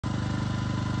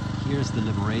Here's the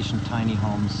Liberation Tiny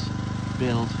Homes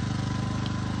build.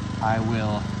 I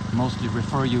will mostly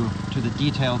refer you to the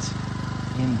details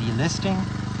in the listing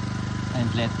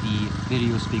and let the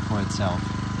video speak for itself.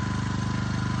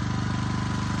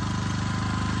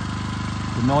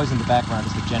 The noise in the background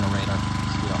is the generator,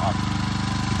 so we are off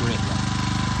the grid.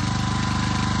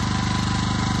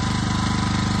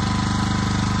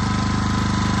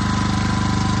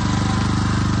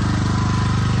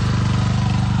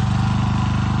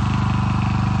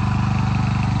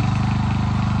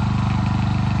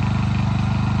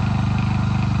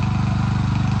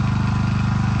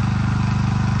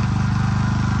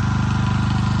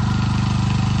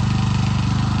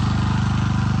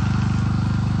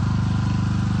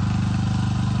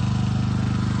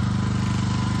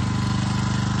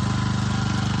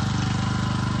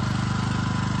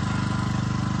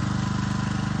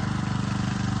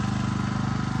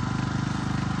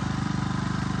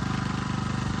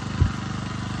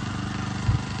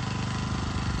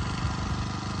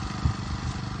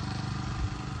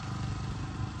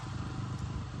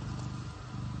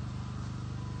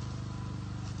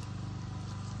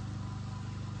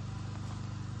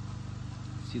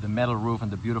 See the metal roof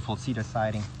and the beautiful cedar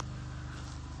siding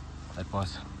that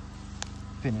was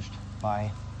finished by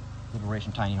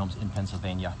Liberation Tiny Homes in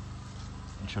Pennsylvania.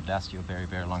 It should last you a very,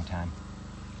 very long time.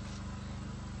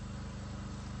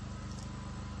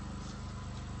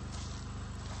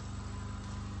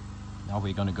 Now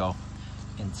we're going to go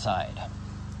inside.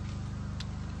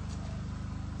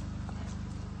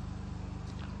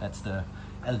 That's the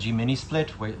LG Mini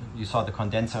Split, where you saw the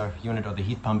condenser unit or the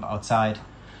heat pump outside.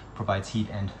 Provides heat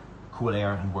and cool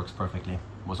air and works perfectly.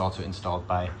 Was also installed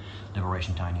by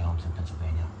Liberation Tiny Homes in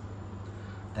Pennsylvania.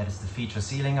 That is the feature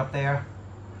ceiling up there.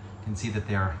 You can see that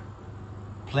there are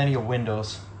plenty of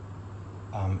windows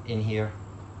in here.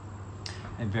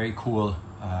 A very cool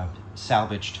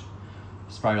salvaged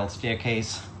spiral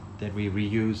staircase that we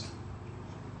reused.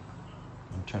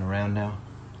 I'll turn around now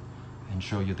and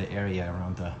show you the area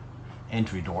around the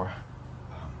entry door.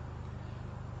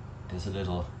 There's a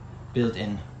little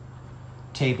built-in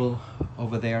table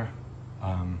over there.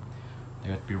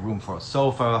 There'd be room for a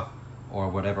sofa or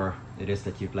whatever it is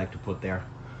that you'd like to put there.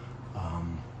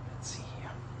 Let's see here.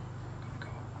 I'm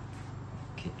gonna go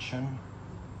kitchen.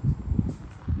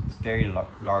 It's very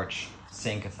large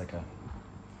sink. It's like a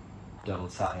double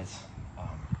size,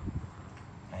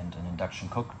 and an induction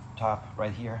cooktop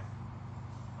right here.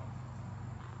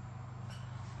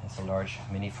 It's a large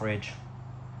mini fridge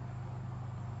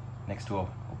next to a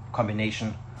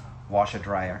combination washer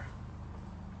dryer,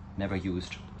 never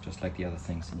used, just like the other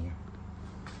things in here.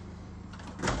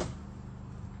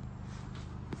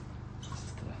 This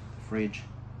is the fridge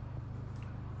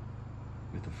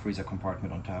with the freezer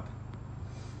compartment on top.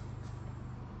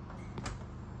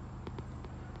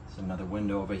 There's another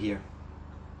window over here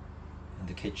in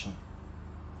the kitchen.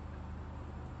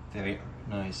 Very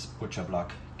nice butcher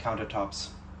block countertops.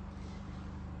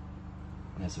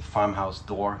 And there's a farmhouse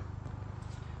door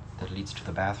that leads to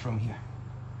the bathroom here.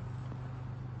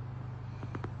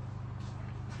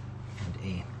 And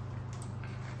a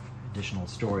additional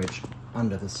storage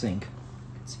under the sink.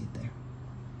 You can see it there.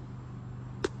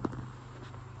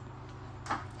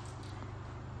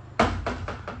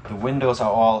 The windows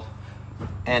are all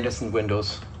Andersen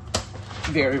windows.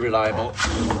 Very reliable,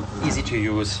 easy to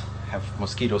use, have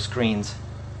mosquito screens,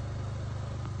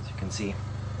 as you can see.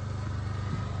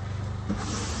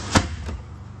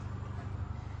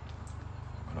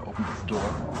 Open this door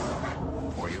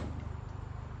for you.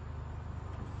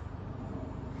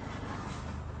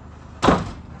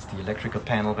 That's the electrical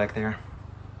panel back there.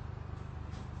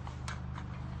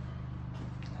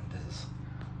 And this is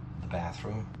the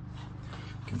bathroom.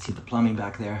 You can see the plumbing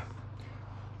back there.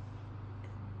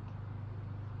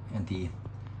 And the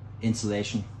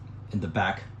insulation in the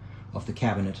back of the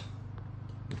cabinet,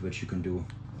 with which you can do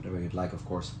whatever you'd like, of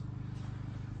course.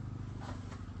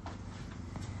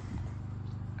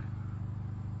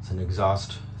 An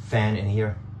exhaust fan in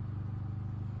here.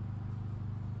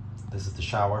 This is the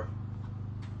shower.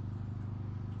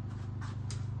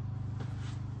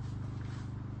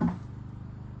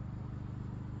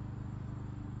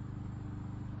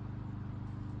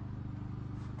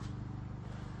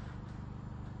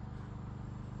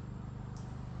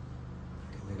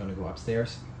 We're gonna go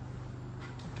upstairs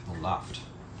to the loft.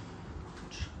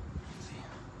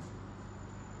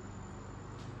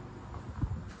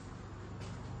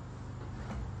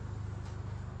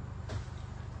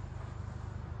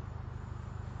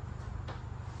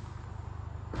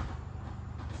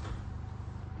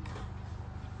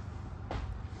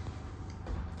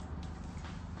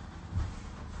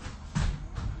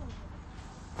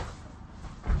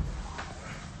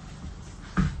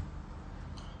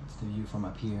 you from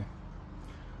up here.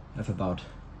 You have about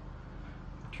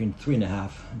between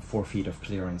 3.5 and 4 feet of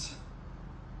clearance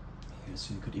here,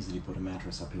 so you could easily put a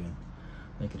mattress up here and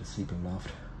make it a sleeping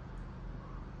loft.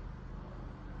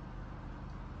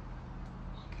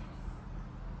 Okay.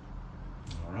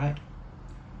 All right,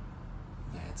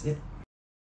 that's it.